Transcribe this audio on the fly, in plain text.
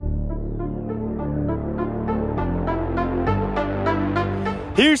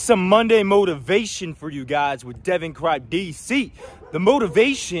Here's some Monday motivation for you guys with Devin Cripe DC. The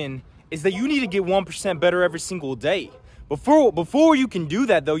motivation is that you need to get 1% better every single day. Before you can do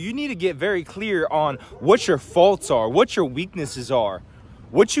that, though, you need to get very clear on what your faults are, what your weaknesses are,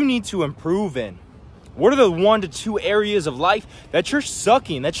 what you need to improve in. What are the 1 to 2 areas of life that you're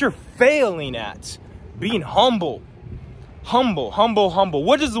sucking, that you're failing at? Being humble. Humble.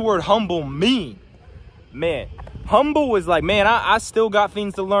 What does the word humble mean? Man, humble is like, man, I still got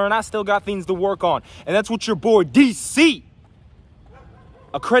things to learn. I still got things to work on. And that's what your boy DC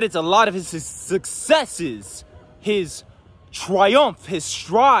accredits a lot of his successes, his triumph, his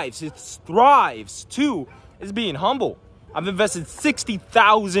strives, his thrives to, is being humble. I've invested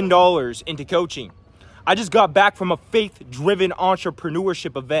 $60,000 into coaching. I just got back from a faith-driven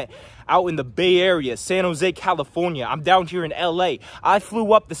entrepreneurship event out in the Bay Area, San Jose, California. I'm down here in LA. I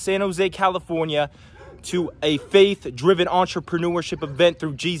flew up to San Jose, California to a faith-driven entrepreneurship event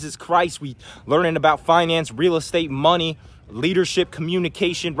through Jesus Christ. We learning about finance, real estate, money, leadership,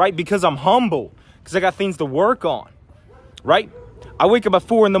 communication, right? Because I'm humble, because I got things to work on, right? I wake up at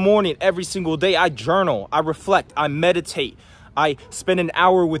 4 in the morning every single day. I journal, I reflect, I meditate. I spend an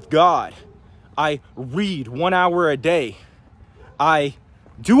hour with God. I read 1 hour a day. I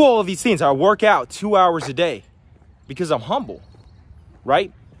do all of these things. I work out 2 hours a day because I'm humble,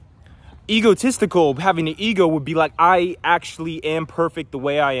 right? Egotistical, having an ego would be like, I actually am perfect the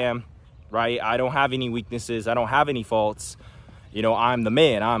way I am, right? I don't have any weaknesses. I don't have any faults. You know, I'm the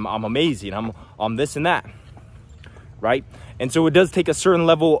man. I'm amazing. I'm this and that, right? And so it does take a certain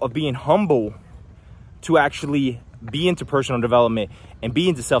level of being humble to actually be into personal development and be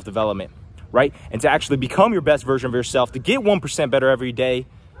into self-development, right? And to actually become your best version of yourself, to get 1% better every day,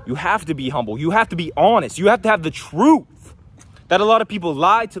 you have to be humble. You have to be honest. You have to have the truth. That a lot of people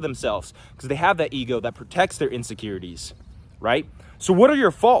lie to themselves because they have that ego that protects their insecurities, right? So what are your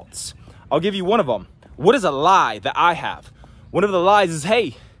faults? I'll give you one of them. What is a lie that I have? One of the lies is,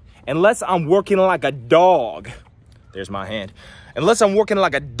 hey, unless I'm working like a dog, there's my hand. Unless I'm working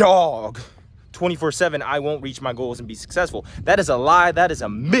like a dog 24/7, I won't reach my goals and be successful. That is a lie. That is a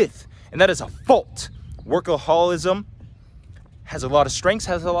myth. And that is a fault. Workaholism has a lot of strengths,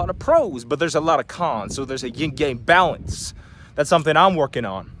 has a lot of pros, but there's a lot of cons. So there's a yin-yang balance. That's something I'm working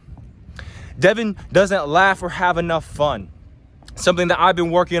on. Devin doesn't laugh or have enough fun. Something that I've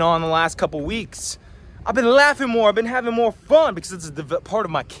been working on the last couple weeks. I've been laughing more. I've been having more fun because it's a part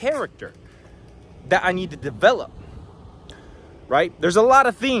of my character that I need to develop, right? There's a lot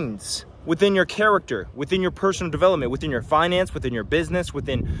of things within your character, within your personal development, within your finance, within your business,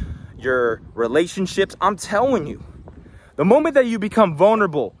 within your relationships. I'm telling you, the moment that you become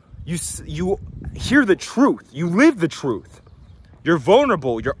vulnerable, you hear the truth, you live the truth. You're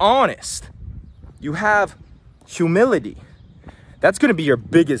vulnerable, you're honest, you have humility. That's going to be your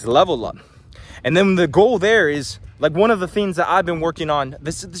biggest level up. And then the goal there is, like, one of the things that I've been working on,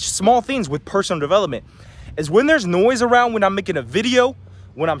 this small things with personal development, is when there's noise around, when I'm making a video,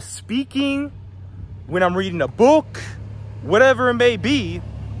 when I'm speaking, when I'm reading a book, whatever it may be,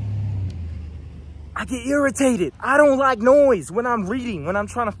 I get irritated. I don't like noise when I'm reading, when I'm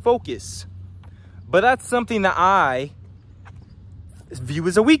trying to focus. But that's something that I view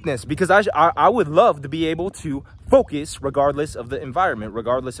as a weakness, because I would love to be able to focus regardless of the environment,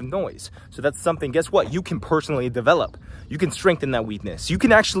 regardless of noise. So that's something, guess what? You can personally develop. You can strengthen that weakness. You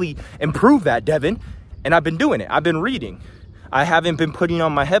can actually improve that, Devin. And I've been doing it. I've been reading. I haven't been putting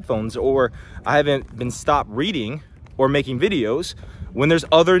on my headphones, or I haven't been stopped reading or making videos when there's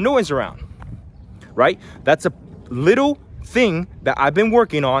other noise around, right? That's a little thing that I've been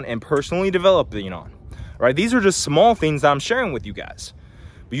working on and personally developing on, right? These are just small things that I'm sharing with you guys.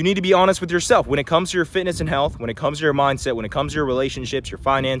 But you need to be honest with yourself when it comes to your fitness and health, when it comes to your mindset, when it comes to your relationships, your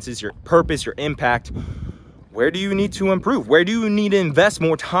finances, your purpose, your impact. Where do you need to improve? Where do you need to invest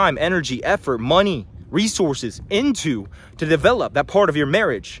more time, energy, effort, money, resources into to develop that part of your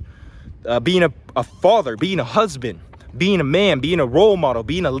marriage? Being a father, being a husband, being a man, being a role model,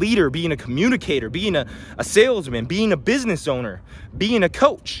 being a leader, being a communicator, being a salesman, being a business owner, being a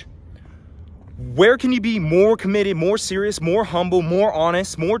coach. Where can you be more committed, more serious, more humble, more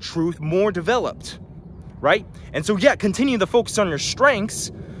honest, more truth, more developed, right? And so, yeah, continue to focus on your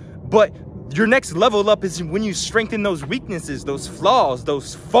strengths, but your next level up is when you strengthen those weaknesses, those flaws,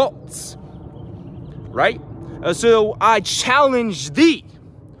 those faults, right? So I challenge thee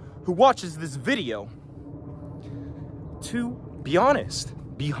who watches this video to be honest,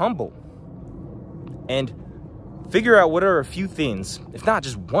 be humble, and figure out what are a few things, if not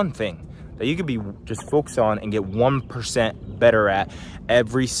just one thing, that you could be just focused on and get 1% better at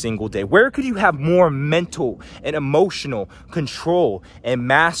every single day? Where could you have more mental and emotional control and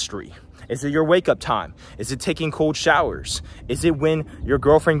mastery? Is it your wake up time? Is it taking cold showers? Is it when your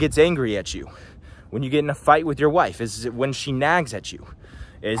girlfriend gets angry at you? When you get in a fight with your wife? Is it when she nags at you?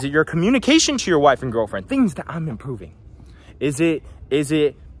 Is it your communication to your wife and girlfriend? Things that I'm improving. Is it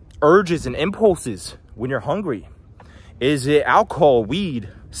urges and impulses when you're hungry? Is it alcohol, weed,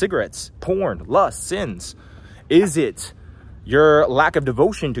 cigarettes, porn, lust, sins? Is it your lack of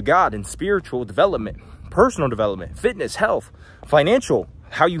devotion to God and spiritual development, personal development, fitness, health, financial,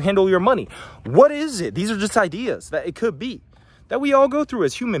 how you handle your money? What is it? These are just ideas that it could be that we all go through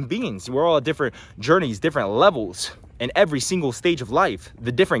as human beings. We're all at different journeys, different levels in every single stage of life,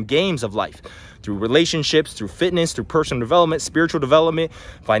 the different games of life, through relationships, through fitness, through personal development, spiritual development,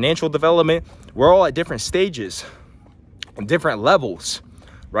 financial development. We're all at different stages and different levels,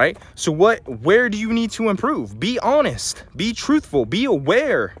 right? So where do you need to improve? Be honest, be truthful, be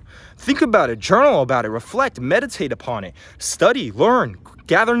aware. Think about it, journal about it, reflect, meditate upon it, study, learn,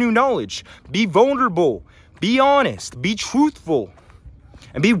 gather new knowledge, be vulnerable, be honest, be truthful,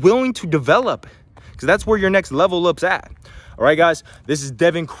 and be willing to develop, because that's where your next level up's at. All right, guys, this is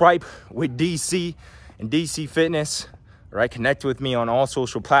Devin Kripe with DC and DC Fitness. All right, connect with me on all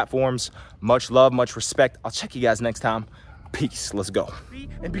social platforms. Much love, much respect. I'll check you guys next time. Peace. Let's go.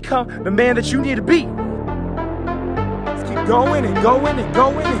 And become the man that you need to be. Let's keep going and going and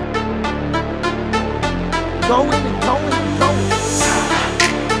going and going and going and going.